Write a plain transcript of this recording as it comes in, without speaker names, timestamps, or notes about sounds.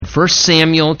1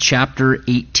 Samuel chapter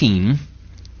 18.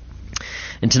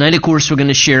 And tonight, of course, we're going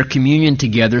to share communion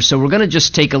together. So we're going to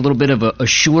just take a little bit of a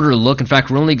shorter look. In fact,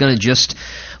 we're only going to just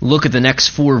look at the next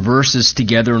 4 verses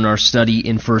together in our study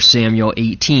in 1 Samuel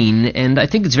 18. And I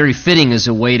think it's very fitting as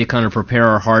a way to kind of prepare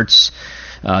our hearts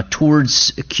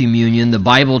towards communion. The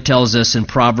Bible tells us in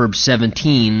Proverbs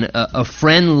 17, a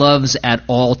friend loves at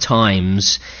all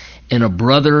times, and a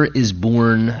brother is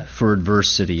born for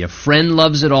adversity. A friend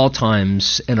loves at all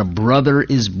times, and a brother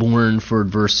is born for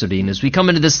adversity. And as we come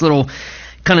into this little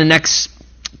kind of next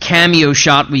cameo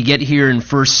shot we get here in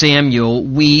 1 Samuel,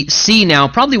 we see now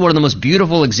probably one of the most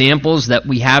beautiful examples that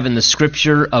we have in the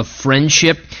Scripture of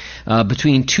friendship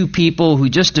between two people who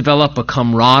just develop a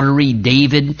camaraderie,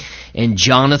 David and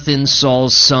Jonathan,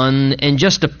 Saul's son, and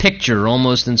just a picture,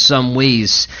 almost in some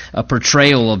ways, a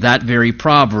portrayal of that very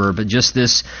proverb, just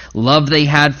this love they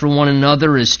had for one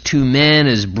another as two men,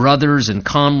 as brothers and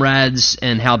comrades,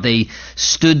 and how they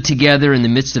stood together in the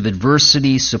midst of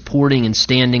adversity, supporting and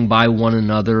standing by one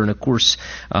another. And of course,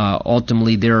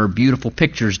 ultimately, there are beautiful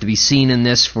pictures to be seen in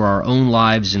this for our own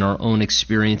lives and our own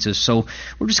experiences. So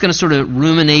we're just going to sort of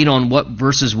ruminate on what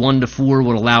verses 1 to 4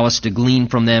 would allow us to glean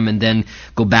from them, and then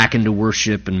go back into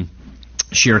worship and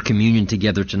share communion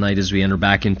together tonight as we enter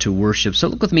back into worship. So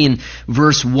look with me in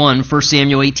verse 1, 1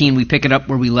 Samuel 18, we pick it up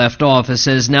where we left off. It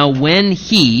says, "Now when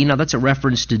he," now that's a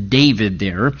reference to David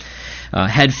there,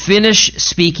 "had finished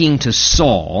speaking to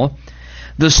Saul,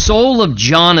 the soul of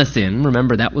Jonathan,"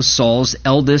 remember that was Saul's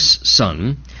eldest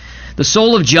son, "the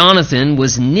soul of Jonathan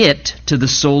was knit to the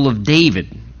soul of David,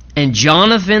 and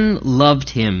Jonathan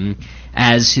loved him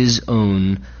as his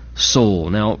own soul."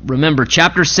 Now, remember,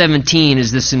 chapter 17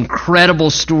 is this incredible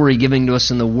story given to us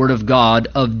in the Word of God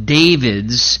of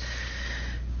David's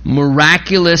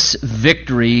miraculous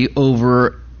victory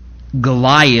over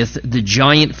Goliath, the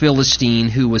giant Philistine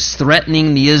who was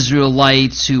threatening the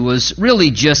Israelites, who was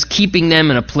really just keeping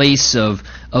them in a place of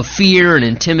fear and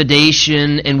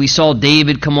intimidation. And we saw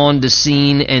David come on the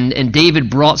scene, and David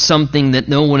brought something that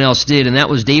no one else did, and that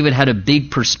was David had a big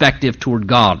perspective toward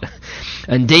God.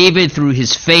 And David, through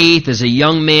his faith as a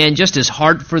young man, just his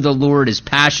heart for the Lord, his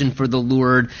passion for the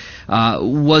Lord,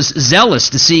 was zealous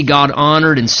to see God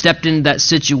honored, and stepped into that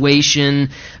situation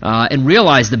and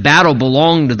realized the battle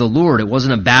belonged to the Lord. It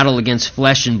wasn't a battle against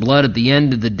flesh and blood. At the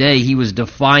end of the day, he was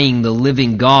defying the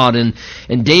living God. And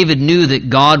David knew that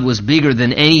God was bigger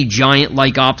than any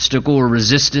giant-like obstacle or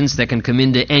resistance that can come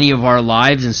into any of our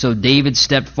lives. And so David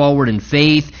stepped forward in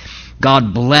faith.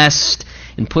 God blessed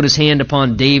and put his hand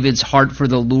upon David's heart for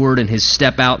the Lord and his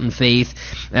step out in faith.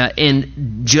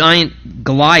 And giant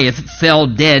Goliath fell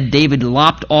dead. David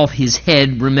lopped off his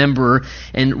head, remember,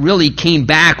 and really came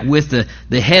back with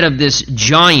the head of this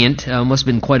giant, must have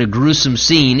been quite a gruesome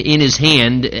scene, in his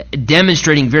hand,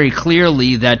 demonstrating very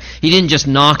clearly that he didn't just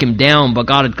knock him down, but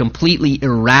God had completely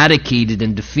eradicated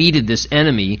and defeated this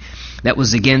enemy that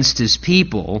was against his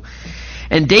people.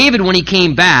 And David, when he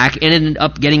came back, ended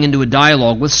up getting into a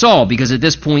dialogue with Saul, because at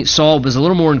this point Saul was a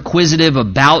little more inquisitive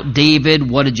about David,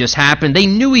 what had just happened. They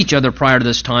knew each other prior to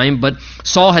this time, but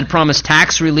Saul had promised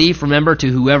tax relief, remember, to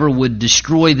whoever would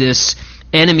destroy this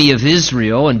enemy of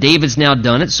Israel, and David's now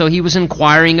done it. So he was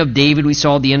inquiring of David, we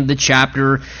saw at the end of the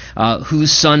chapter,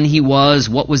 whose son he was,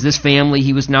 what was this family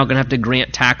he was now going to have to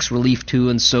grant tax relief to,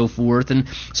 and so forth. And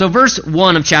so verse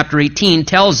 1 of chapter 18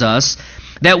 tells us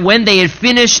that when they had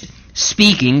finished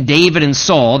speaking, David and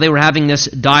Saul, they were having this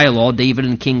dialogue, David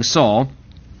and King Saul,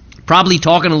 probably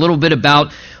talking a little bit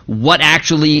about what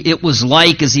actually it was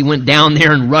like as he went down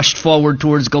there and rushed forward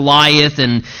towards Goliath,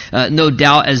 and no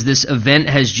doubt as this event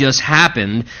has just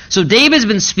happened. So David's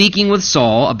been speaking with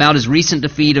Saul about his recent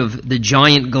defeat of the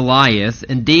giant Goliath,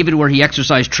 and David, where he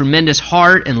exercised tremendous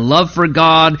heart and love for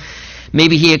God.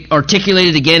 Maybe he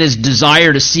articulated again his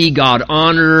desire to see God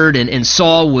honored, and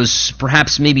Saul was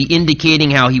perhaps maybe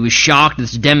indicating how he was shocked at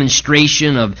this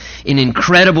demonstration of an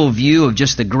incredible view of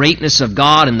just the greatness of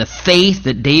God and the faith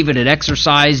that David had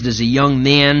exercised as a young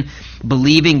man,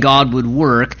 believing God would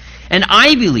work. And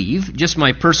I believe, just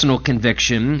my personal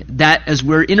conviction, that as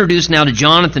we're introduced now to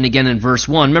Jonathan again in verse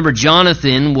 1, remember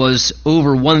Jonathan was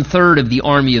over 1/3 of the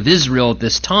army of Israel at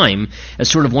this time, as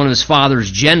sort of one of his father's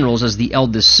generals, as the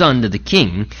eldest son to the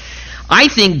king. I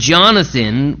think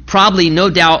Jonathan probably, no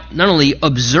doubt, not only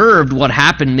observed what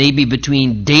happened maybe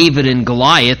between David and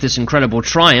Goliath, this incredible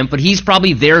triumph, but he's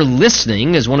probably there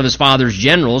listening as one of his father's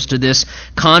generals to this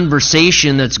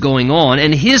conversation that's going on,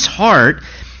 and his heart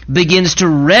begins to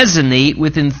resonate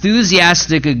with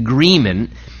enthusiastic agreement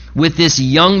with this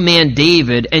young man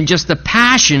David and just the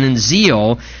passion and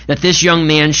zeal that this young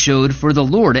man showed for the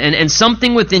Lord. And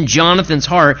something within Jonathan's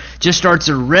heart just starts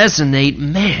to resonate.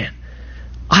 Man,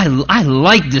 I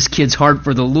like this kid's heart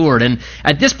for the Lord. And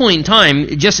at this point in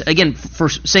time, just again, for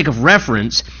sake of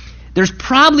reference, there's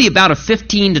probably about a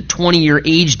 15 to 20 year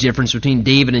age difference between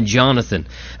David and Jonathan.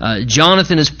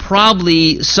 Jonathan is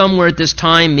probably somewhere at this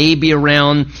time, maybe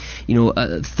around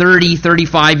 30,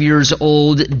 35 years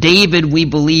old. David, we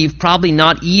believe, probably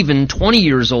not even 20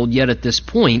 years old yet at this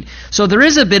point. So there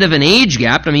is a bit of an age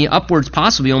gap. I mean, upwards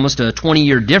possibly almost a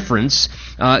 20-year difference.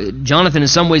 Jonathan in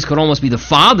some ways could almost be the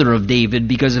father of David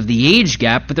because of the age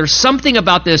gap. But there's something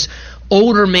about this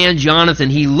older man Jonathan.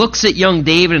 He looks at young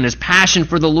David and his passion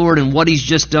for the Lord and what he's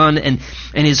just done, and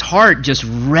his heart just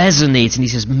resonates, and he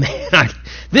says, man,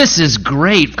 this is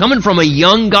great. Coming from a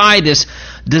young guy, this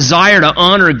desire to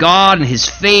honor God and his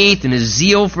faith and his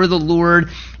zeal for the Lord.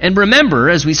 And remember,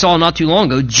 as we saw not too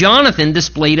long ago, Jonathan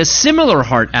displayed a similar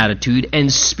heart attitude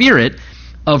and spirit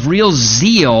of real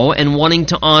zeal and wanting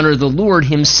to honor the Lord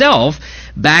himself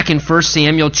back in 1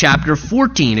 Samuel chapter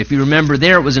 14. If you remember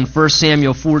there, it was in 1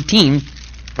 Samuel 14.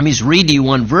 Let me just read to you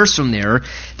one verse from there,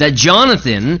 that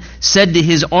Jonathan said to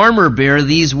his armor bearer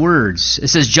these words. It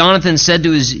says, Jonathan said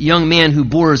to his young man who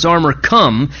bore his armor,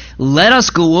 "Come, let us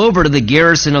go over to the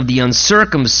garrison of the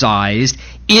uncircumcised.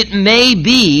 It may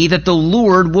be that the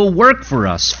Lord will work for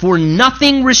us, for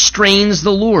nothing restrains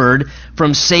the Lord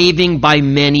from saving by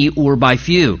many or by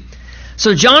few."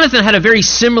 So Jonathan had a very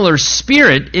similar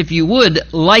spirit, if you would,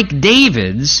 like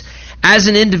David's, as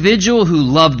an individual who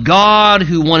loved God,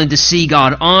 who wanted to see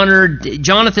God honored.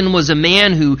 Jonathan was a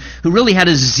man who really had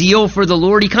a zeal for the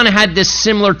Lord. He kind of had this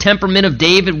similar temperament of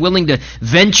David, willing to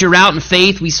venture out in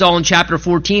faith. We saw in chapter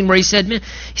 14 where he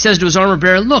says to his armor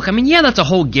bearer, "Look, I mean, yeah, that's a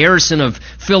whole garrison of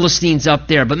Philistines up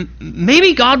there, but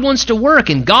maybe God wants to work,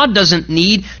 and God doesn't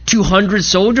need 200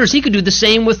 soldiers. He could do the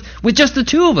same with just the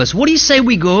two of us. What do you say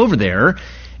we go over there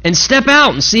and step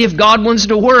out and see if God wants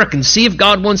to work and see if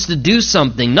God wants to do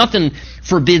something?" Nothing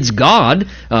forbids God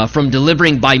from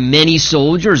delivering by many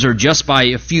soldiers or just by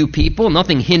a few people.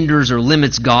 Nothing hinders or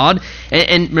limits God.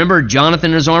 And remember,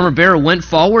 Jonathan and his armor bearer went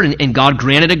forward, and God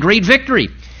granted a great victory.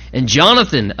 And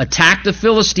Jonathan attacked the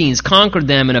Philistines, conquered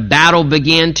them, and a battle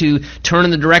began to turn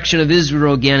in the direction of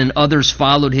Israel again, and others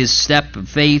followed his step of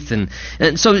faith. And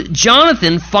so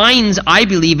Jonathan finds, I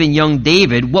believe, in young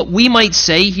David what we might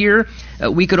say here,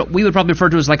 we would probably refer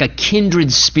to as like a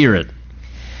kindred spirit.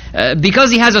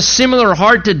 Because he has a similar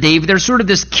heart to David, there's sort of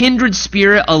this kindred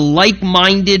spirit, a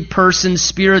like-minded person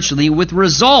spiritually, with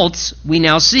results we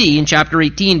now see in chapter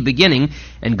 18 beginning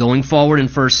and going forward in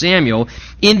 1 Samuel,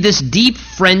 in this deep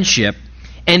friendship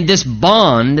and this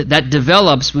bond that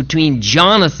develops between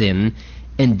Jonathan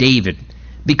and David.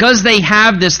 Because they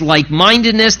have this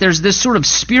like-mindedness, there's this sort of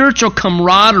spiritual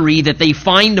camaraderie that they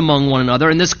find among one another,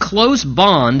 and this close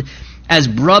bond as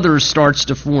brothers starts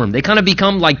to form. They kind of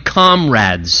become like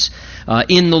comrades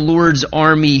in the Lord's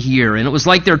army here. And it was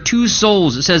like their two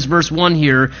souls, it says verse 1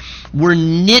 here, were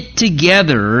knit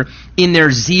together in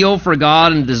their zeal for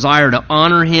God and desire to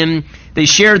honor Him. They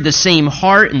shared the same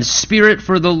heart and spirit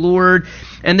for the Lord,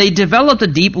 and they developed a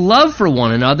deep love for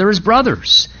one another as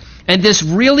brothers. And this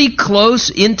really close,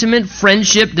 intimate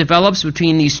friendship develops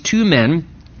between these two men.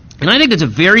 And I think it's a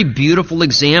very beautiful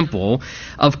example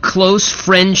of close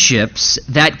friendships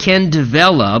that can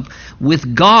develop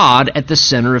with God at the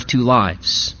center of two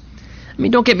lives. I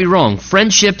mean, don't get me wrong.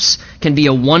 Friendships can be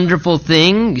a wonderful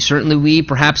thing. Certainly we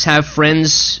perhaps have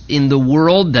friends in the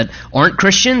world that aren't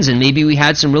Christians, and maybe we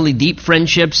had some really deep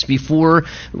friendships before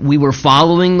we were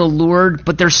following the Lord.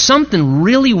 But there's something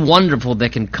really wonderful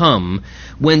that can come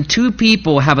when two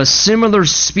people have a similar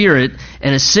spirit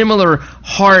and a similar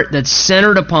heart that's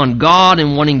centered upon God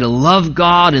and wanting to love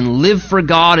God and live for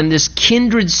God, and this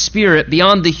kindred spirit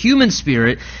beyond the human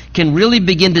spirit can really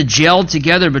begin to gel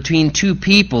together between two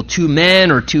people, two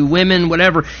men or two women,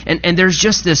 whatever. And there's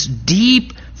just this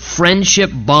deep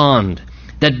friendship bond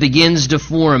that begins to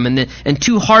form. And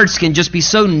two hearts can just be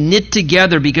so knit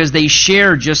together because they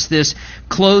share just this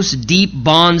close, deep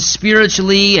bond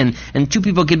spiritually. And two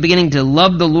people can beginning to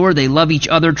love the Lord. They love each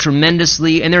other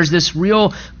tremendously. And there's this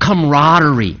real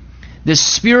camaraderie, this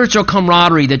spiritual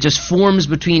camaraderie that just forms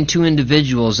between two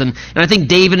individuals. And I think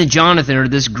David and Jonathan are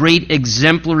this great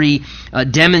exemplary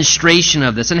demonstration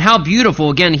of this. And how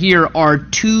beautiful, again, here are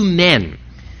two men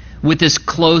with this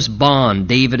close bond,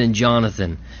 David and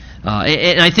Jonathan.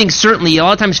 And I think certainly a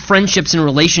lot of times friendships and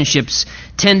relationships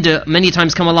tend to many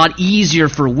times come a lot easier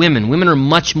for women. Women are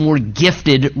much more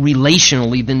gifted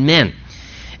relationally than men.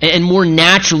 and more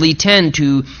naturally tend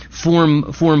to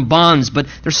form bonds. But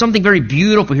there's something very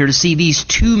beautiful here to see these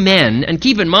two men, and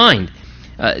keep in mind,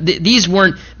 these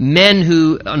weren't men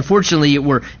who, unfortunately,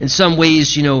 were in some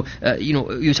ways, you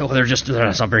say, well, they're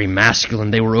not very masculine.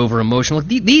 They were over emotional.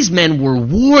 These men were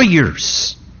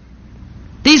warriors.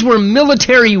 These were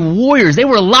military warriors. They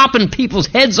were lopping people's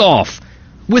heads off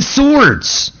with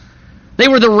swords. They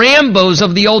were the Rambos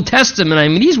of the Old Testament. I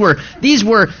mean, these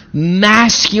were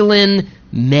masculine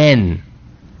men,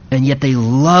 and yet they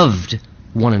loved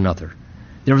one another.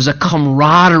 There was a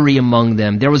camaraderie among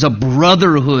them. There was a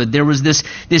brotherhood. There was this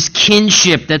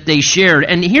kinship that they shared.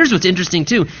 And here's what's interesting,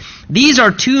 too. These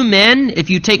are two men, if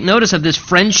you take notice of this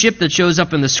friendship that shows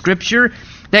up in the Scripture,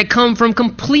 that come from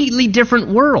completely different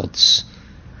worlds.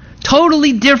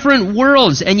 Totally different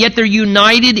worlds, and yet they're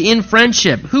united in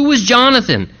friendship. Who was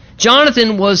Jonathan?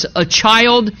 Jonathan was a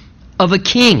child of a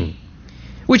king,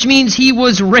 which means he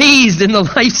was raised in the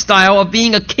lifestyle of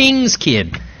being a king's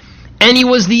kid. And he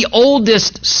was the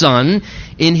oldest son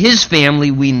in his family,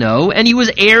 we know, and he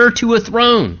was heir to a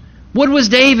throne. What was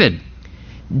David?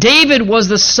 David was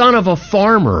the son of a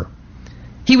farmer.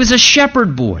 He was a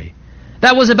shepherd boy.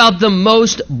 That was about the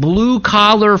most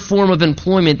blue-collar form of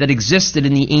employment that existed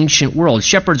in the ancient world.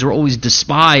 Shepherds were always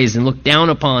despised and looked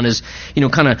down upon as,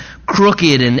 kind of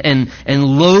crooked and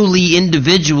lowly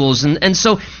individuals. And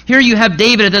so here you have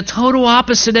David at the total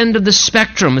opposite end of the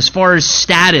spectrum as far as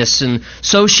status and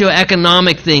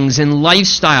socioeconomic things and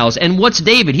lifestyles. And what's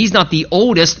David? He's not the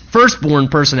oldest, firstborn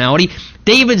personality.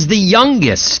 David's the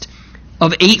youngest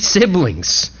of 8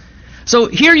 siblings. So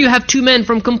here you have two men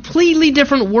from completely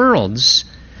different worlds,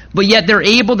 but yet they're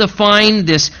able to find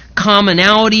this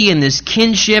commonality and this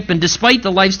kinship, and despite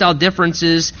the lifestyle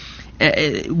differences,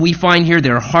 we find here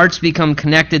their hearts become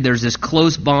connected. There's this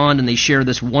close bond, and they share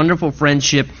this wonderful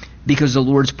friendship because the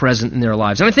Lord's present in their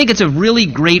lives. And I think it's a really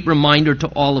great reminder to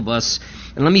all of us,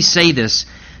 and let me say this,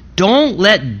 don't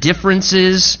let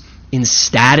differences in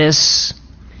status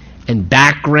and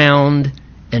background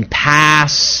and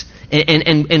past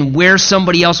and where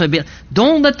somebody else might be,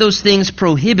 don't let those things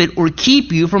prohibit or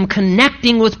keep you from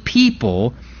connecting with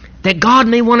people that God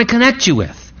may want to connect you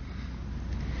with.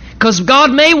 Because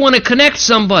God may want to connect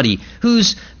somebody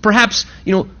who's perhaps,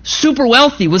 super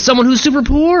wealthy with someone who's super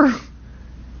poor,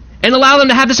 and allow them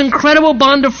to have this incredible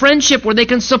bond of friendship where they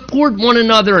can support one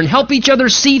another and help each other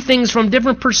see things from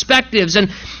different perspectives.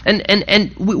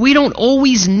 And we don't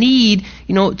always need,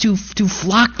 to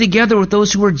flock together with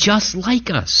those who are just like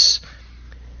us.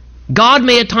 God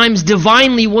may at times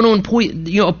divinely want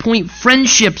to appoint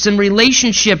friendships and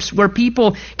relationships where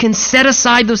people can set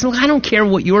aside those. Look, I don't care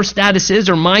what your status is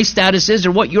or my status is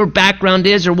or what your background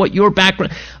is or what your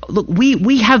background. Look,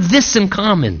 we have this in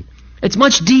common. It's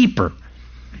much deeper.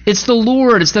 It's the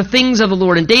Lord. It's the things of the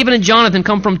Lord. And David and Jonathan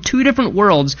come from 2 different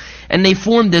worlds, and they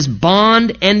form this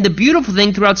bond. And the beautiful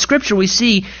thing throughout Scripture, we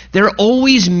see they're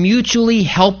always mutually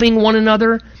helping one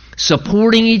another,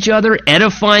 supporting each other,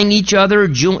 edifying each other,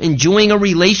 enjoying a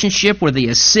relationship where they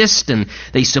assist and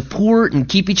they support and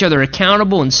keep each other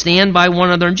accountable and stand by one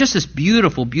another. And just this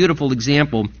beautiful, beautiful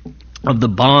example of the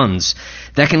bonds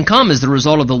that can come as the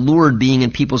result of the Lord being in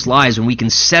people's lives when we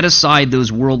can set aside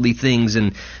those worldly things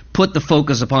and put the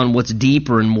focus upon what's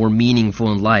deeper and more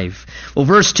meaningful in life. Well,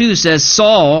 verse 2 says,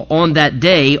 Saul on that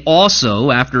day also,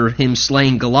 after him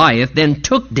slaying Goliath, then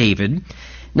took David,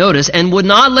 notice, and would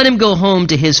not let him go home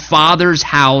to his father's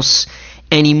house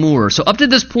anymore. So up to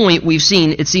this point, we've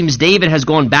seen, it seems David has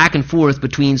gone back and forth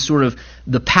between sort of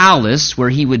the palace where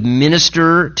he would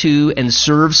minister to and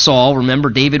serve Saul. Remember,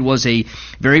 David was a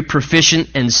very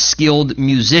proficient and skilled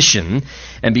musician,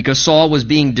 and because Saul was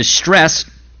being distressed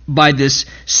by this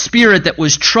spirit that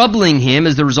was troubling him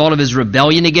as the result of his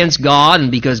rebellion against God,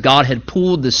 and because God had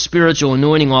pulled the spiritual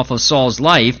anointing off of Saul's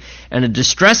life, and a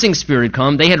distressing spirit had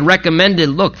come, they had recommended,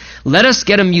 look, let us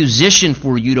get a musician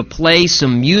for you to play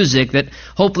some music that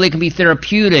hopefully can be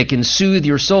therapeutic and soothe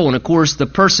your soul. And of course, the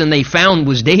person they found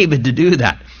was David to do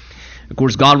that. Of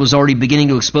course, God was already beginning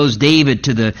to expose David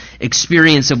to the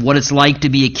experience of what it's like to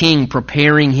be a king,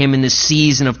 preparing him in this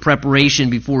season of preparation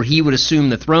before he would assume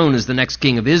the throne as the next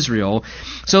king of Israel.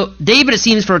 So David, it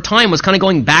seems, for a time was kind of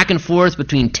going back and forth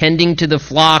between tending to the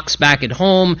flocks back at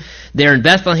home there in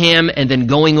Bethlehem and then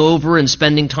going over and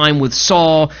spending time with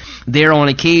Saul there on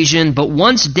occasion. But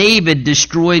once David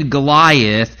destroyed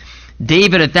Goliath,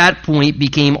 David at that point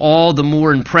became all the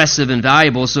more impressive and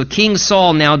valuable. So King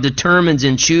Saul now determines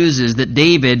and chooses that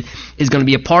David is going to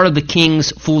be a part of the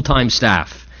king's full-time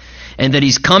staff. and that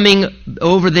he's coming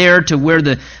over there to where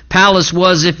the palace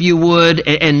was, if you would,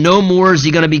 and no more is he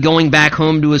going to be going back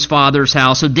home to his father's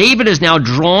house. So David is now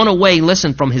drawn away,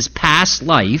 listen, from his past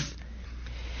life,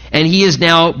 and he is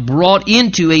now brought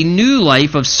into a new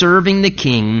life of serving the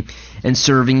king and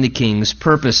serving the king's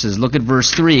purposes. Look at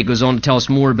verse 3. It goes on to tell us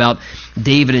more about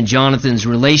David and Jonathan's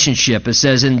relationship. It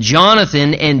says, "And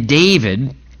Jonathan and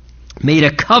David made a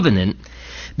covenant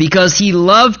because he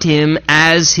loved him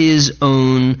as his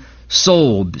own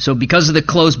soul." So because of the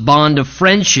close bond of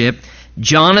friendship,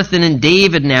 Jonathan and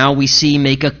David now we see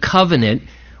make a covenant,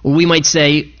 or we might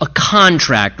say a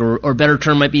contract, or a better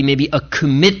term might be maybe a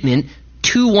commitment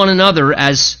to one another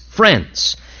as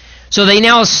friends. So they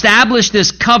now establish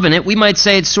this covenant. We might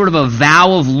say it's sort of a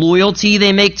vow of loyalty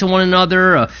they make to one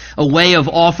another, a way of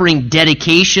offering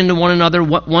dedication to one another.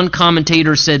 One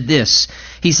commentator said this.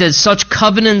 He said, "Such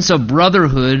covenants of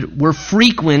brotherhood were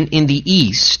frequent in the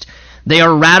East. They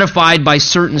are ratified by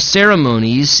certain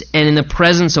ceremonies and in the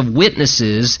presence of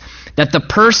witnesses that the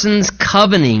persons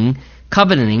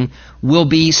covenanting will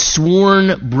be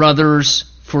sworn brothers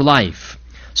for life."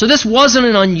 So this wasn't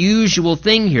an unusual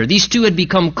thing here. These two had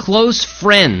become close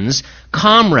friends,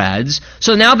 comrades,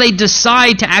 so now they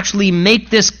decide to actually make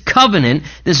this covenant,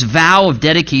 this vow of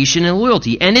dedication and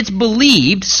loyalty. And it's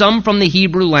believed, some from the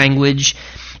Hebrew language,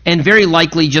 and very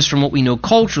likely just from what we know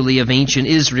culturally of ancient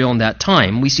Israel in that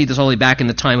time. We see this all the way back in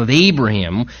the time of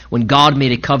Abraham, when God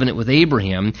made a covenant with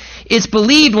Abraham. It's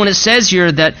believed when it says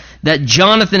here that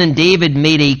Jonathan and David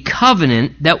made a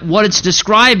covenant, that what it's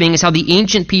describing is how the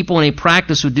ancient people in a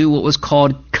practice would do what was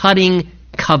called cutting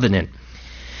covenant.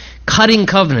 Cutting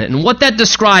covenant. And what that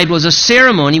described was a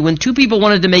ceremony when two people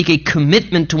wanted to make a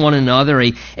commitment to one another,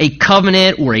 a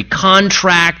covenant or a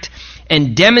contract,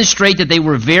 and demonstrate that they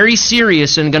were very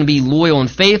serious and going to be loyal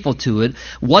and faithful to it.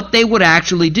 What they would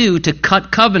actually do to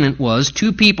cut covenant was,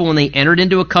 two people, when they entered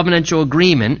into a covenantal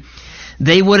agreement,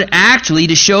 they would actually,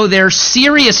 to show their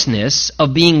seriousness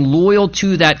of being loyal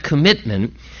to that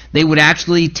commitment, they would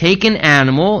actually take an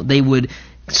animal, they would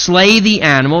slay the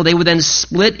animal, they would then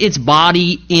split its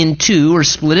body in two, or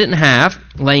split it in half,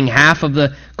 laying half of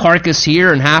the carcass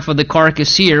here and half of the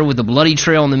carcass here with a bloody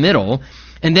trail in the middle.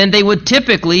 And then they would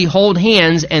typically hold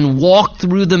hands and walk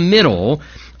through the middle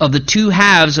of the two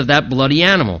halves of that bloody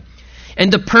animal.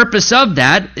 And the purpose of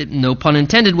that, no pun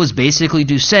intended, was basically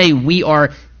to say we are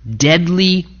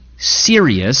deadly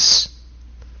serious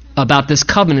about this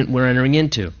covenant we're entering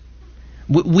into.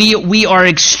 We are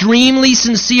extremely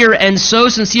sincere, and so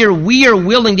sincere we are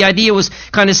willing, the idea was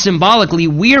kind of symbolically,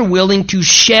 we are willing to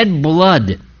shed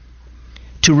blood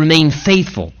to remain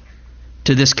faithful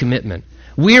to this commitment.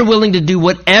 We're willing to do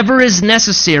whatever is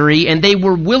necessary, and they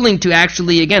were willing to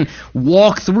actually, again,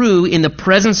 walk through in the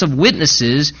presence of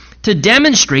witnesses to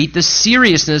demonstrate the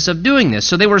seriousness of doing this.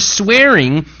 So they were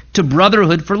swearing to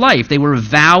brotherhood for life. They were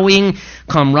vowing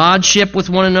comradeship with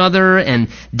one another and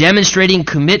demonstrating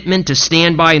commitment to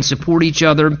stand by and support each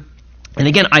other. And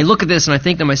again, I look at this and I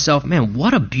think to myself, man,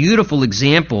 what a beautiful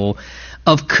example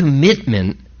of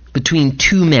commitment between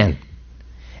two men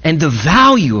and the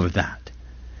value of that.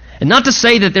 And not to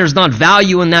say that there's not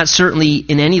value in that, certainly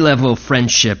in any level of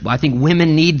friendship. I think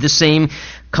women need the same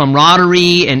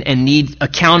camaraderie and need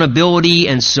accountability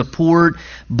and support.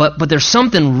 But there's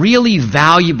something really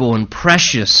valuable and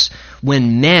precious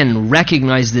when men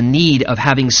recognize the need of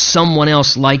having someone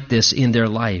else like this in their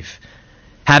life.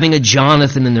 Having a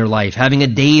Jonathan in their life, having a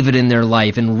David in their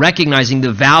life, and recognizing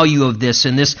the value of this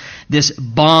and this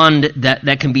bond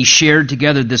that can be shared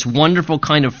together, this wonderful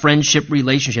kind of friendship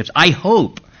relationships. I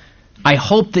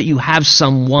hope that you have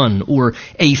someone or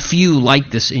a few like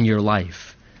this in your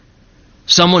life.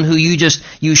 Someone who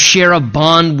you share a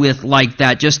bond with like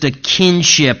that, just a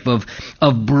kinship of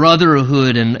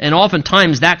brotherhood, and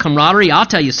oftentimes that camaraderie, I'll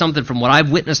tell you something from what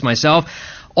I've witnessed myself,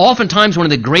 oftentimes one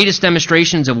of the greatest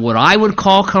demonstrations of what I would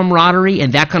call camaraderie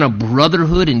and that kind of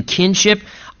brotherhood and kinship,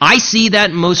 I see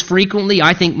that most frequently,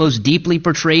 I think most deeply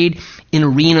portrayed in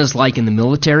arenas like in the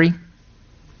military,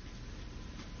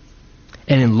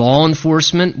 and in law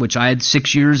enforcement, which I had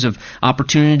 6 years of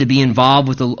opportunity to be involved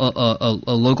with a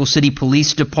local city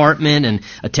police department and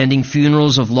attending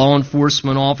funerals of law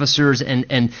enforcement officers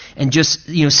and just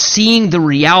seeing the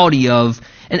reality of,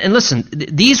 and listen,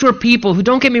 these were people who,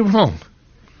 don't get me wrong,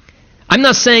 I'm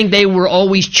not saying they were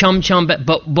always chum,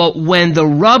 but when the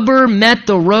rubber met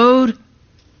the road,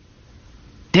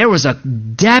 there was a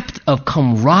depth of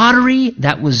camaraderie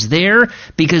that was there,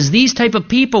 because these type of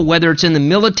people, whether it's in the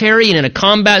military and in a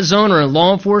combat zone or in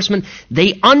law enforcement,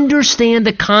 they understand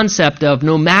the concept of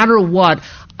no matter what,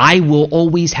 I will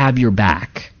always have your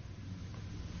back.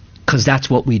 Because that's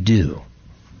what we do.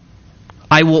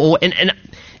 I will, and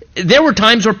there were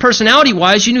times where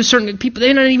personality-wise, you knew certain people, they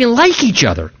didn't even like each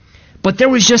other. But there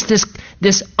was just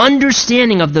this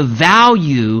understanding of the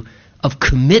value of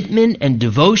commitment and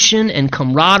devotion and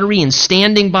camaraderie and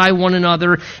standing by one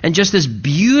another, and just this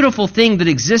beautiful thing that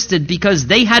existed because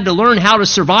they had to learn how to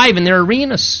survive in their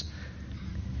arenas.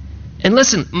 And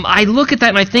listen, I look at that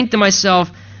and I think to myself,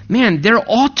 man, there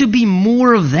ought to be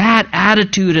more of that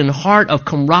attitude and heart of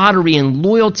camaraderie and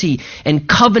loyalty and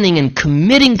covenanting and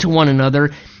committing to one another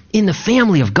in the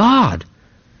family of God.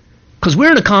 Because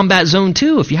we're in a combat zone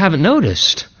too, if you haven't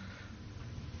noticed.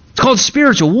 It's called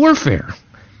spiritual warfare.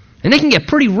 And they can get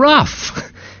pretty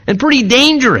rough and pretty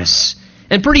dangerous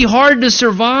and pretty hard to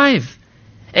survive.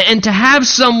 And to have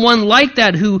someone like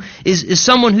that who is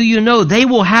someone who you know, they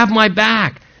will have my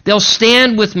back. They'll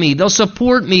stand with me. They'll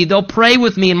support me. They'll pray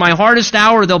with me. In my hardest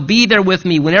hour, they'll be there with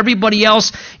me. When everybody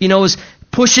else, is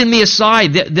pushing me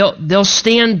aside, they'll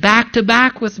stand back to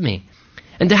back with me.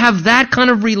 And to have that kind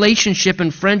of relationship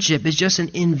and friendship is just an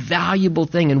invaluable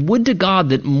thing. And would to God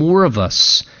that more of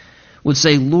us would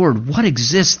say, Lord, what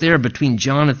exists there between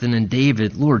Jonathan and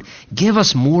David? Lord, give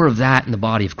us more of that in the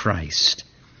body of Christ.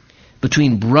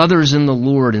 Between brothers in the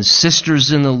Lord and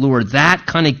sisters in the Lord, that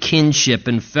kind of kinship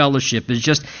and fellowship is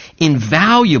just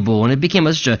invaluable. And it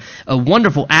became such a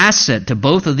wonderful asset to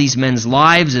both of these men's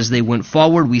lives as they went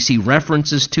forward. We see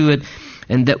references to it.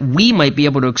 And that we might be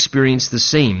able to experience the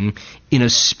same in a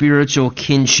spiritual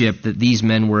kinship that these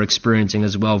men were experiencing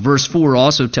as well. Verse 4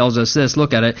 also tells us this.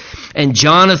 Look at it. And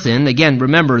Jonathan, again,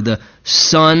 remember, the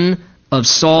son of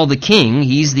Saul the king,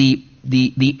 he's the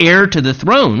heir to the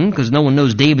throne, because no one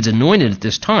knows David's anointed at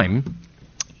this time.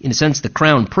 In a sense, the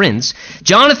crown prince.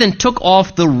 Jonathan took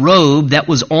off the robe that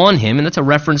was on him, and that's a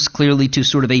reference clearly to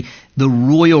sort of the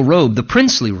royal robe, the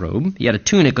princely robe. He had a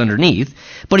tunic underneath.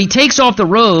 But he takes off the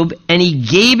robe, and he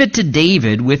gave it to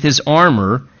David with his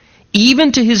armor,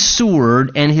 even to his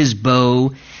sword and his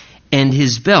bow and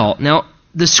his belt. Now,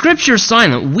 the scripture is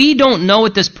silent. We don't know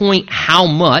at this point how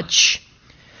much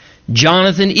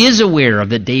Jonathan is aware of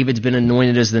that David's been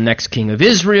anointed as the next king of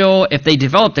Israel. If they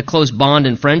developed a close bond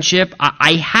and friendship,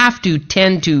 I have to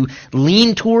tend to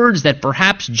lean towards that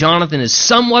perhaps Jonathan is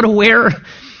somewhat aware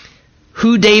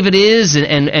who David is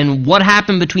and what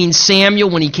happened between Samuel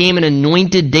when he came and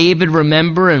anointed David,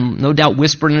 remember, and no doubt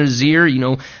whispered in his ear,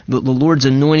 the Lord's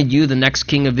anointed you the next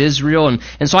king of Israel.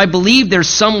 And so I believe there's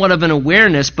somewhat of an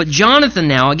awareness. But Jonathan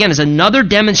now, again, is another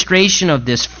demonstration of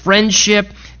this friendship,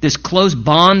 this close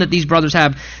bond that these brothers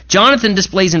have. Jonathan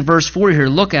displays in verse 4 here,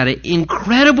 look at it,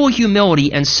 incredible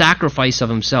humility and sacrifice of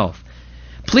himself.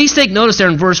 Please take notice there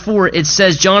in verse 4, it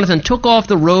says Jonathan took off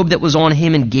the robe that was on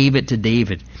him and gave it to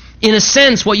David. In a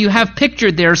sense, what you have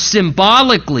pictured there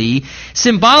symbolically,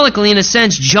 in a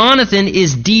sense, Jonathan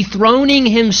is dethroning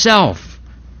himself.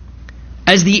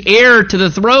 As the heir to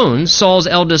the throne, Saul's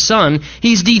eldest son,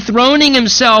 he's dethroning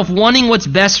himself, wanting what's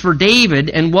best for David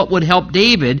and what would help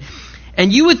David.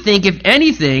 And you would think, if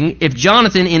anything, if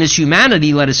Jonathan in his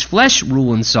humanity let his flesh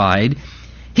rule inside,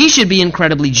 he should be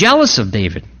incredibly jealous of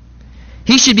David.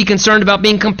 He should be concerned about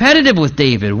being competitive with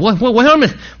David.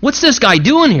 What's this guy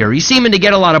doing here? He's seeming to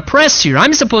get a lot of press here.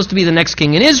 I'm supposed to be the next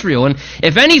king in Israel. And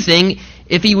if anything,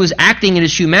 if he was acting in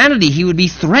his humanity, he would be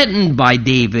threatened by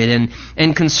David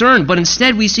and concerned. But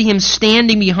instead, we see him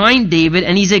standing behind David,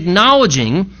 and he's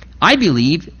acknowledging, I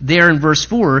believe, there in verse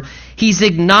 4, he's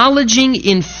acknowledging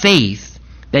in faith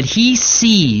that he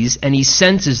sees and he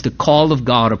senses the call of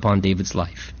God upon David's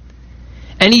life.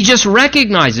 And he just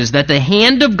recognizes that the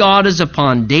hand of God is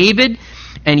upon David,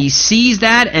 and he sees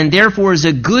that, and therefore as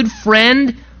a good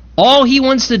friend, all he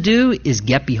wants to do is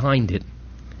get behind it.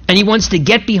 And he wants to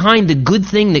get behind the good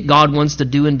thing that God wants to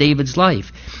do in David's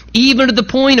life. Even to the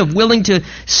point of willing to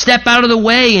step out of the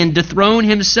way and dethrone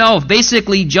himself.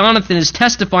 Basically, Jonathan is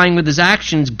testifying with his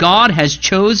actions, God has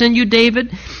chosen you,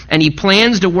 David, and he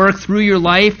plans to work through your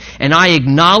life, and I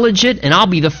acknowledge it, and I'll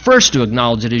be the first to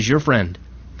acknowledge it as your friend.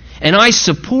 And I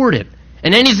support it.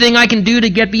 And anything I can do to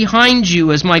get behind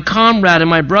you as my comrade and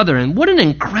my brother. And what an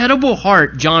incredible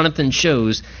heart Jonathan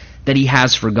shows that he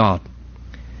has for God.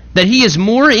 That he is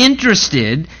more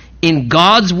interested in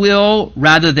God's will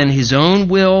rather than his own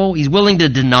will. He's willing to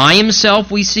deny himself,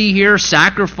 we see here,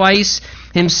 sacrifice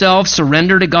himself,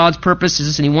 surrender to God's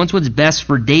purposes, and he wants what's best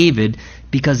for David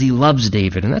because he loves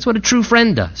David. And that's what a true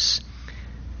friend does.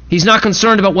 He's not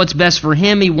concerned about what's best for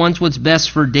him. He wants what's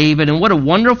best for David. And what a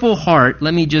wonderful heart,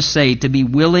 let me just say, to be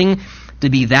willing to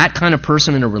be that kind of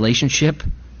person in a relationship.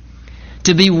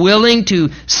 To be willing to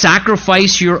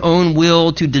sacrifice your own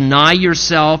will, to deny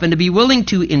yourself, and to be willing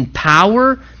to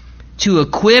empower, to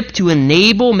equip, to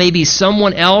enable maybe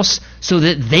someone else so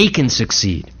that they can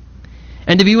succeed.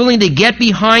 And to be willing to get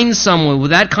behind someone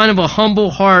with that kind of a humble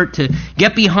heart, to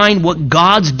get behind what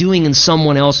God's doing in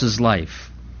someone else's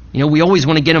life. We always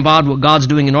want to get involved with what God's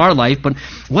doing in our life, but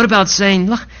what about saying,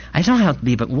 look, I don't have to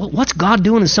be, but what's God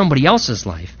doing in somebody else's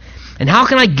life? And how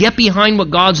can I get behind what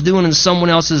God's doing in someone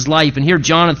else's life? And here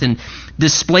Jonathan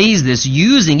displays this,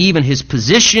 using even his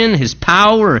position, his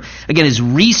power, again, his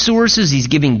resources. He's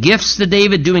giving gifts to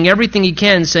David, doing everything he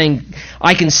can, saying,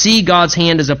 I can see God's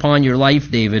hand is upon your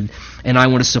life, David, and I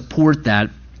want to support that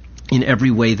in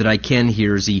every way that I can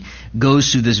here as he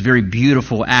goes through this very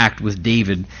beautiful act with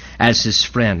David as his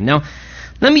friend. Now,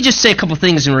 let me just say a couple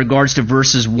things in regards to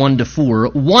verses 1 to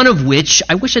 4, one of which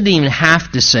I wish I didn't even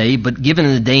have to say, but given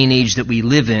the day and age that we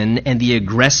live in and the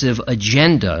aggressive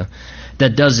agenda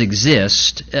that does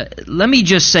exist, let me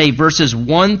just say verses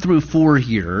 1 through 4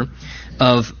 here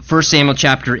of 1 Samuel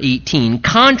chapter 18,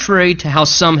 contrary to how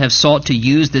some have sought to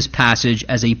use this passage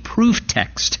as a proof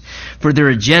text for their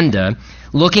agenda,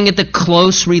 looking at the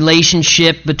close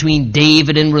relationship between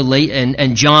David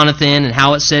and Jonathan, and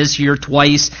how it says here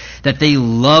twice that they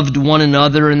loved one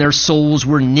another and their souls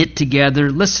were knit together.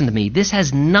 Listen to me. This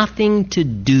has nothing to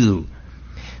do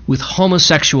with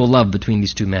homosexual love between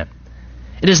these two men.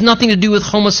 It has nothing to do with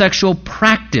homosexual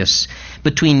practice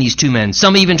between these two men.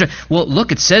 Some even try,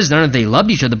 look, it says none of they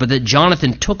loved each other, but that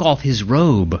Jonathan took off his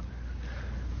robe.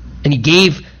 And he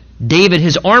gave David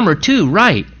his armor too,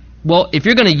 right? Well, if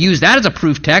you're going to use that as a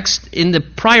proof text, in the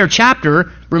prior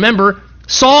chapter, remember,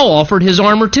 Saul offered his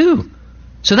armor too.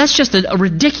 So that's just a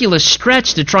ridiculous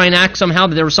stretch to try and act somehow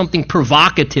that there was something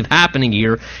provocative happening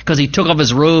here because he took off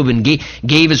his robe and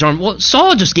gave his armor. Well,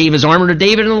 Saul just gave his armor to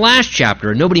David in the last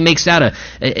chapter. Nobody makes that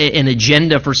an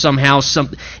agenda for somehow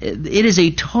something. It is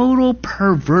a total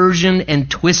perversion and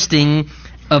twisting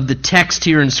of the text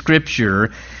here in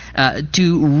Scripture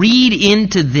to read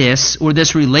into this, or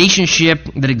this relationship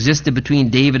that existed between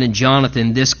David and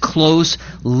Jonathan, this close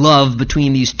love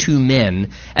between these two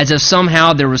men, as if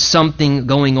somehow there was something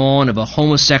going on of a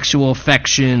homosexual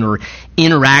affection or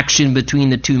interaction between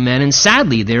the two men. And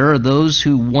sadly, there are those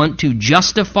who want to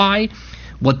justify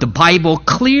what the Bible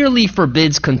clearly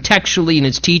forbids contextually in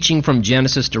its teaching from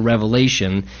Genesis to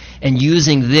Revelation, and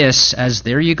using this as,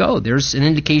 there you go, there's an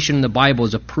indication in the Bible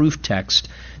as a proof text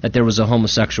that there was a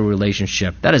homosexual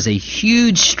relationship. That is a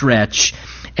huge stretch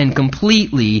and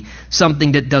completely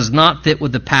something that does not fit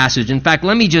with the passage. In fact,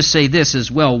 let me just say this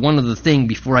as well, one other thing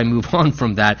before I move on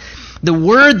from that. The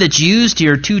word that's used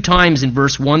here 2 times in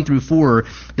verse 1 through 4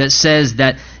 that says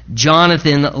that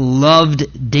Jonathan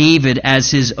loved David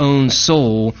as his own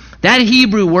soul, that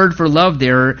Hebrew word for love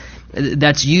there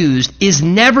that's used is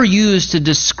never used to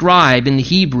describe in the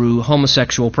Hebrew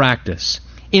homosexual practice.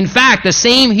 In fact, the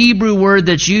same Hebrew word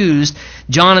that's used,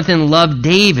 Jonathan loved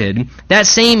David, that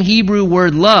same Hebrew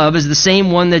word love is the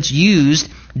same one that's used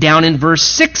down in verse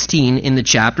 16 in the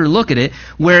chapter. Look at it,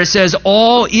 where it says,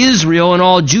 all Israel and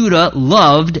all Judah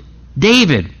loved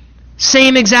David.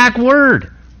 Same exact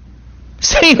word.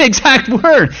 Same exact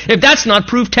word. If that's not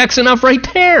proof text enough right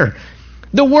there.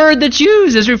 The word that's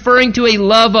used is referring to a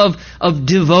love of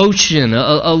devotion,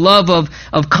 a love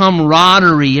of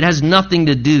camaraderie. It has nothing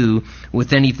to do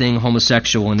with anything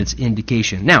homosexual in its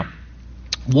indication. Now,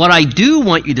 what I do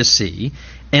want you to see,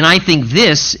 and I think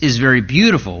this is very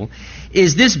beautiful,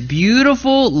 is this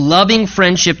beautiful, loving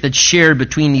friendship that's shared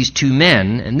between these two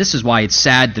men, and this is why it's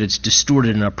sad that it's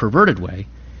distorted in a perverted way.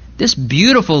 This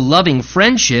beautiful, loving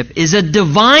friendship is a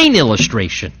divine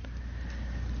illustration.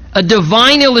 A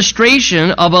divine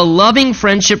illustration of a loving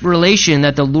friendship relation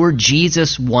that the Lord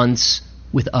Jesus wants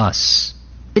with us.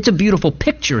 It's a beautiful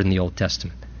picture in the Old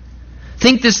Testament.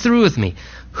 Think this through with me.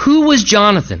 Who was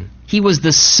Jonathan? He was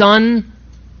the son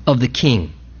of the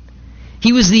king.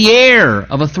 He was the heir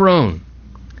of a throne.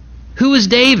 Who is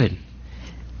David?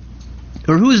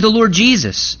 Or who is the Lord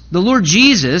Jesus? The Lord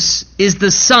Jesus is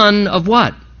the son of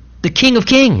what? The King of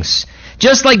Kings.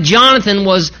 Just like Jonathan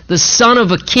was the son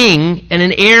of a king and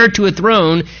an heir to a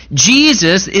throne,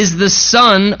 Jesus is the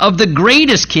son of the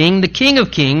greatest king, the King of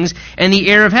Kings, and the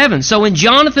heir of heaven. So in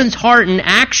Jonathan's heart and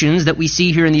actions that we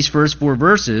see here in these first 4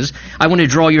 verses, I want to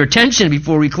draw your attention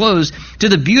before we close to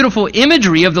the beautiful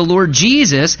imagery of the Lord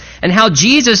Jesus and how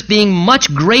Jesus, being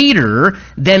much greater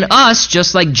than us,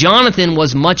 just like Jonathan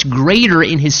was much greater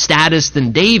in his status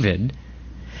than David,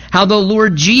 how the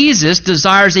Lord Jesus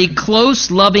desires a close,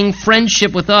 loving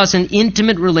friendship with us, an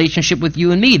intimate relationship with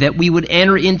you and me, that we would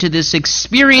enter into this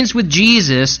experience with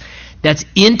Jesus that's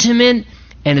intimate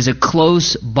and is a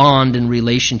close bond and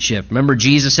relationship. Remember,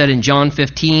 Jesus said in John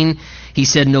 15, he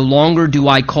said, no longer do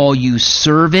I call you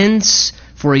servants,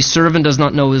 for a servant does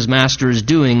not know his master is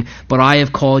doing, but I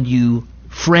have called you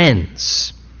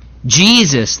friends.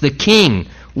 Jesus, the King,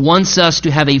 wants us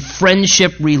to have a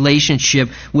friendship relationship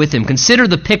with him. Consider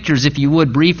the pictures, if you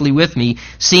would, briefly with me,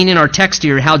 seen in our text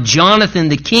here, how Jonathan,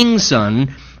 the king's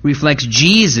son, reflects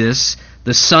Jesus,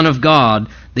 the Son of God,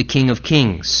 the King of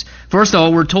Kings. First of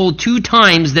all, we're told 2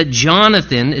 times that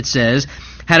Jonathan, it says,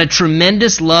 had a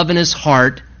tremendous love in his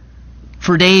heart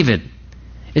for David.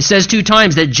 It says 2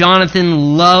 times that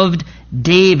Jonathan loved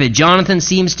David. Jonathan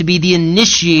seems to be the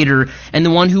initiator and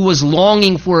the one who was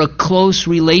longing for a close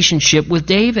relationship with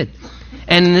David.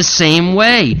 And in the same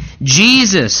way,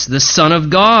 Jesus, the Son of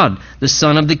God, the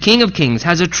Son of the King of Kings,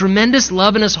 has a tremendous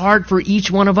love in his heart for each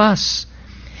one of us.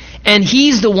 And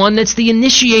he's the one that's the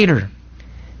initiator.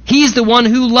 He's the one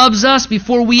who loves us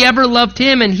before we ever loved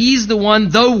him, and he's the one,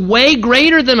 though way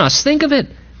greater than us. Think of it.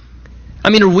 I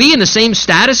mean, are we in the same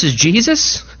status as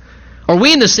Jesus? Are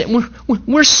we in the same?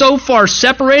 We're so far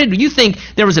separated. You think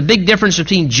there was a big difference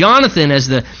between Jonathan as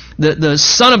the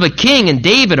son of a king and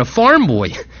David, a farm boy?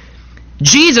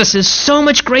 Jesus is so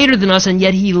much greater than us, and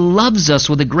yet he loves us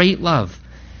with a great love.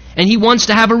 And he wants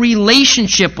to have a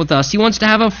relationship with us. He wants to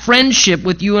have a friendship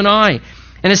with you and I.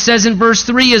 And it says in verse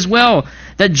 3 as well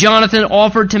that Jonathan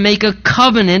offered to make a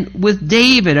covenant with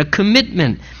David, a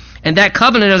commitment. And that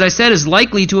covenant, as I said, is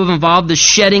likely to have involved the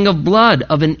shedding of blood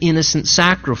of an innocent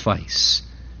sacrifice.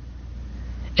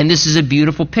 And this is a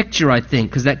beautiful picture, I think,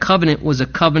 because that covenant was a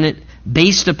covenant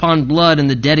based upon blood and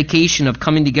the dedication of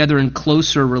coming together in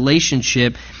closer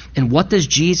relationship. And what does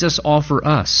Jesus offer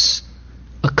us?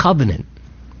 A covenant.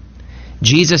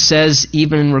 Jesus says,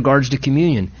 even in regards to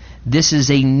communion, this is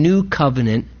a new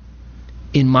covenant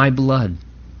in my blood.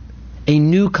 A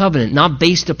new covenant, not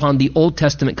based upon the Old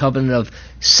Testament covenant of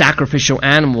sacrificial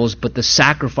animals, but the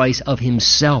sacrifice of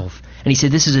himself. And he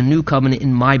said, this is a new covenant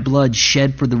in my blood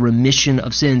shed for the remission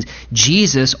of sins.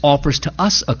 Jesus offers to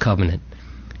us a covenant.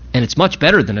 And it's much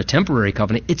better than a temporary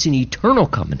covenant. It's an eternal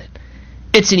covenant.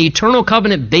 It's an eternal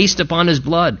covenant based upon his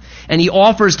blood. And he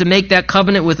offers to make that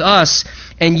covenant with us.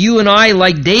 And you and I,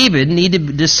 like David, need to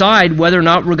decide whether or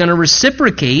not we're going to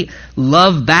reciprocate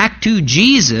love back to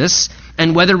Jesus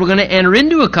and whether we're going to enter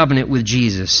into a covenant with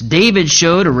Jesus. David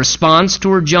showed a response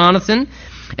toward Jonathan,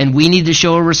 and we need to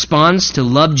show a response to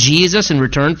love Jesus in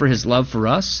return for his love for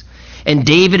us. And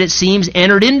David, it seems,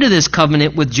 entered into this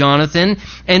covenant with Jonathan,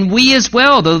 and we as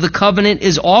well, though the covenant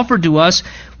is offered to us,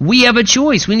 we have a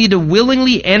choice. We need to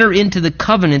willingly enter into the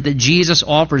covenant that Jesus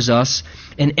offers us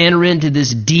and enter into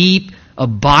this deep,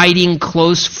 abiding,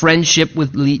 close friendship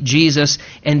with Jesus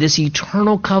and this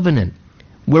eternal covenant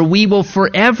where we will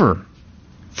forever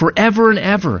and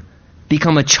ever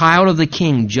become a child of the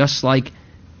King, just like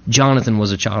Jonathan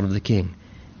was a child of the King.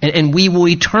 And we will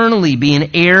eternally be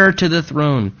an heir to the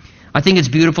throne. I think it's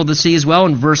beautiful to see as well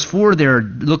in verse 4 there,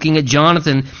 looking at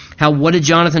Jonathan, what did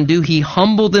Jonathan do? He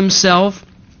humbled himself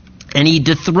and he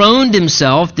dethroned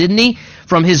himself, didn't he,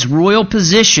 from his royal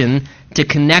position to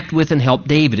connect with and help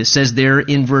David. It says there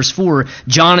in verse 4,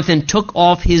 Jonathan took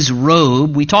off his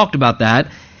robe, we talked about that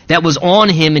was on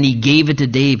him, and he gave it to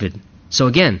David. So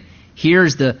again,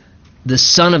 here's the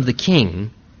son of the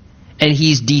king, and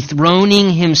he's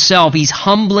dethroning himself, he's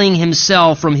humbling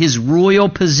himself from his royal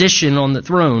position on the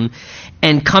throne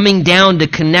and coming down to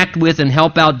connect with and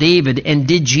help out David. And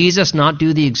did Jesus not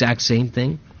do the exact same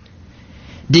thing?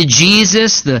 Did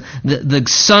Jesus, the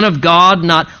Son of God,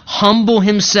 not humble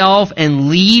himself and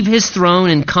leave his throne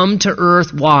and come to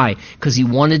earth? Why? Because he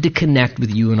wanted to connect with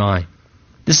you and I.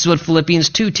 This is what Philippians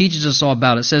 2 teaches us all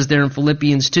about. It says there in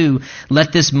Philippians 2,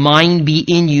 let this mind be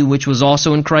in you, which was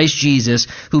also in Christ Jesus,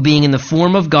 who being in the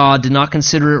form of God did not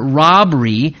consider it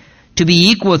robbery to be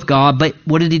equal with God. But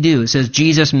what did he do? It says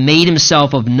Jesus made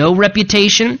himself of no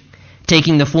reputation,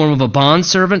 taking the form of a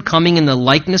bondservant, coming in the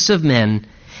likeness of men,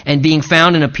 and being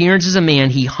found in appearance as a man,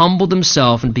 he humbled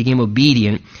himself and became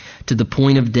obedient to the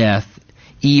point of death,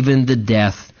 even the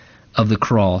death of the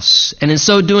cross. And in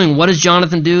so doing, what does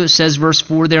Jonathan do? It says verse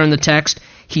 4 there in the text,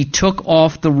 he took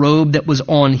off the robe that was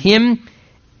on him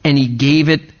and he gave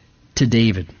it to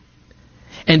David.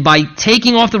 And by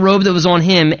taking off the robe that was on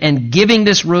him and giving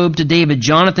this robe to David,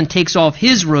 Jonathan takes off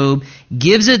his robe,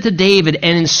 gives it to David,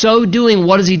 and in so doing,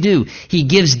 what does he do? He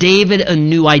gives David a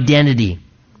new identity.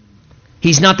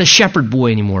 He's not the shepherd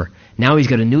boy anymore. Now he's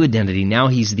got a new identity. Now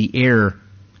he's the heir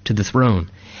to the throne.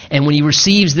 And when he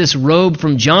receives this robe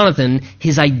from Jonathan,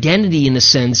 his identity, in a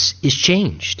sense, is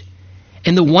changed.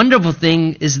 And the wonderful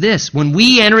thing is this. When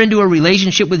we enter into a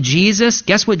relationship with Jesus,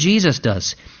 guess what Jesus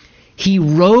does? He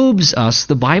robes us,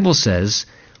 the Bible says,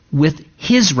 with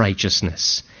his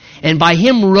righteousness. And by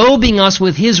him robing us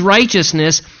with his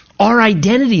righteousness, our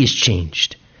identity is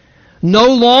changed.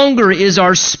 No longer is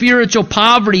our spiritual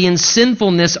poverty and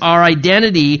sinfulness our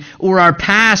identity, or our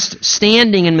past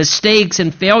standing and mistakes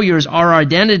and failures our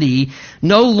identity.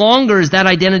 No longer does that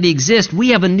identity exist. We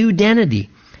have a new identity.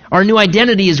 Our new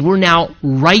identity is we're now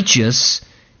righteous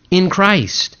in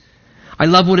Christ. I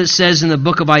love what it says in the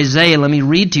book of Isaiah. Let me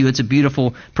read to you. It's a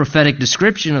beautiful prophetic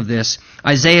description of this.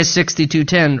 Isaiah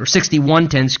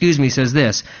 61:10, says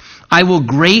this: I will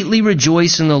greatly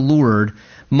rejoice in the Lord.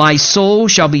 My soul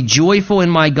shall be joyful in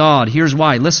my God. Here's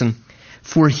why. Listen.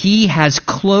 For he has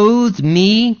clothed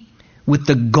me with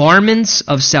the garments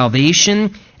of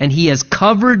salvation, and he has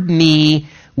covered me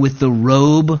with the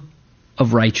robe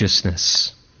of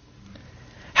righteousness.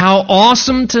 How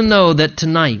awesome to know that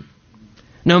tonight,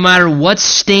 no matter what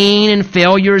stain and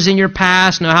failures in your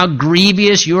past, no how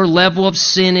grievous your level of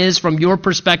sin is from your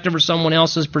perspective or someone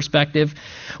else's perspective,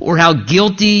 or how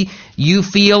guilty you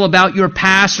feel about your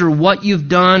past or what you've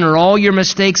done or all your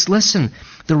mistakes, listen,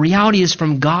 the reality is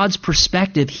from God's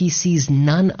perspective, he sees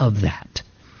none of that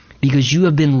because you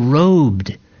have been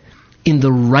robed in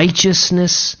the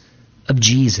righteousness of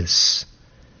Jesus.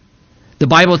 The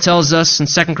Bible tells us in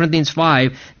 2 Corinthians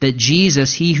 5 that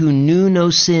Jesus, he who knew no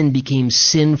sin, became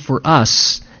sin for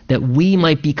us, that we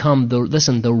might become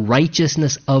the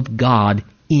righteousness of God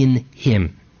in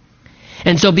him.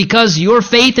 And so because your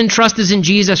faith and trust is in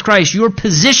Jesus Christ, your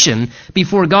position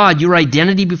before God, your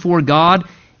identity before God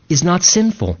is not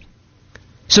sinful.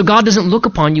 So God doesn't look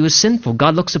upon you as sinful.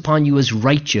 God looks upon you as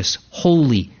righteous,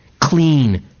 holy,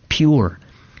 clean, pure.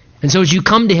 And so as you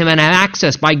come to him and have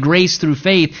access by grace through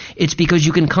faith, it's because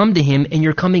you can come to him and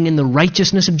you're coming in the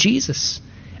righteousness of Jesus.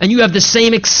 And you have the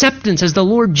same acceptance as the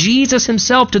Lord Jesus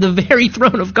himself to the very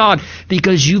throne of God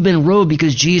because you've been robed,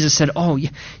 because Jesus said, oh,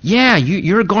 yeah,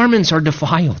 your garments are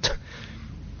defiled.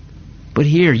 But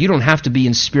here, you don't have to be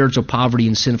in spiritual poverty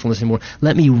and sinfulness anymore.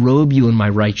 Let me robe you in my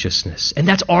righteousness. And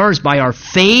that's ours by our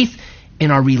faith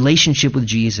and our relationship with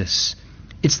Jesus.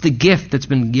 It's the gift that's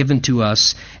been given to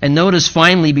us. And notice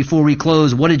finally, before we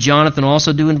close, what did Jonathan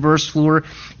also do in verse 4?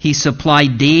 He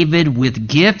supplied David with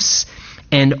gifts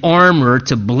and armor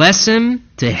to bless him,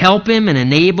 to help him, and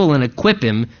enable and equip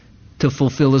him to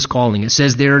fulfill his calling. It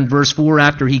says there in verse 4,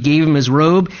 after he gave him his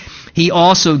robe, he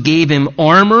also gave him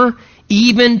armor,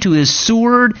 even to his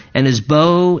sword and his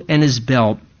bow and his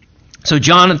belt. So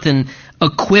Jonathan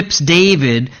equips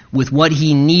David with what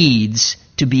he needs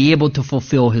to be able to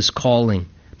fulfill his calling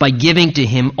by giving to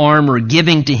him armor,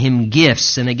 giving to him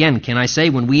gifts. And again, can I say,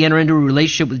 when we enter into a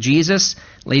relationship with Jesus,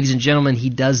 ladies and gentlemen, he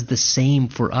does the same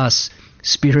for us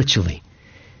spiritually.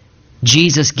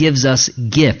 Jesus gives us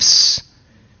gifts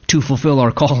to fulfill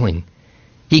our calling.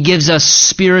 He gives us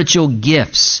spiritual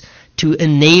gifts to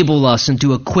enable us and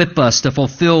to equip us to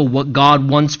fulfill what God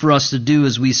wants for us to do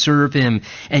as we serve him.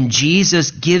 And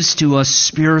Jesus gives to us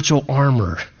spiritual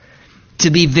armor to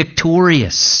be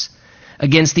victorious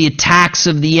against the attacks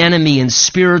of the enemy and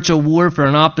spiritual warfare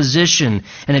and opposition.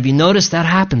 And have you noticed that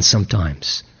happens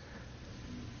sometimes?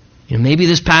 Maybe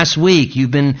this past week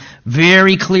you've been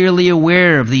very clearly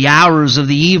aware of the hours of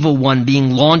the evil one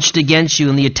being launched against you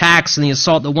and the attacks and the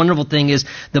assault. The wonderful thing is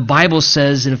the Bible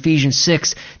says in Ephesians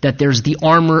 6 that there's the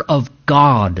armor of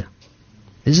God.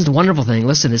 This is the wonderful thing.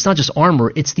 Listen, it's not just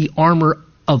armor, it's the armor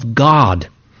of God.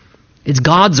 It's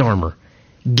God's armor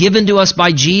given to us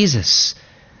by Jesus,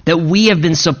 that we have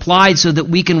been supplied so that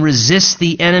we can resist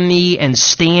the enemy and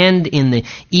stand in the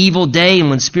evil day. And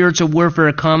when spiritual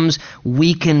warfare comes,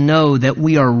 we can know that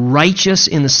we are righteous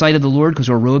in the sight of the Lord because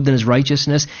we're robed in his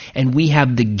righteousness, and we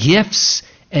have the gifts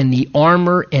and the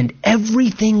armor and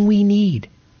everything we need.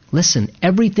 Listen,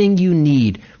 everything you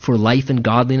need for life and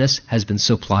godliness has been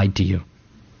supplied to you.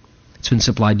 It's been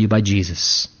supplied to you by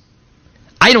Jesus.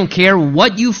 I don't care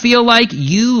what you feel like,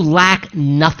 you lack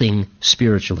nothing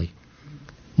spiritually.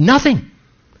 Nothing.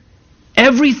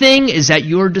 Everything is at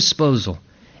your disposal.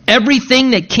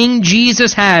 Everything that King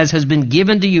Jesus has been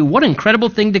given to you. What an incredible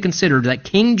thing to consider, that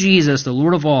King Jesus, the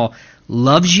Lord of all,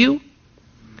 loves you.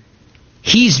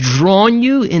 He's drawn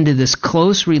you into this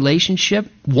close relationship,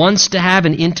 wants to have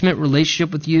an intimate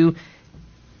relationship with you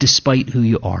despite who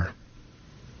you are.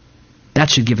 That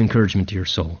should give encouragement to your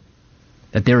soul.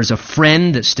 That there is a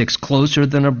friend that sticks closer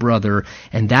than a brother,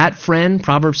 and that friend,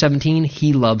 Proverbs 17,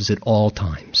 he loves at all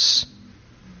times.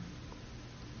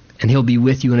 And he'll be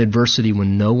with you in adversity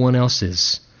when no one else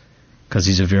is, because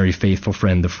he's a very faithful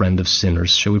friend, the friend of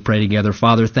sinners. Shall we pray together?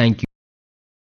 Father, thank you.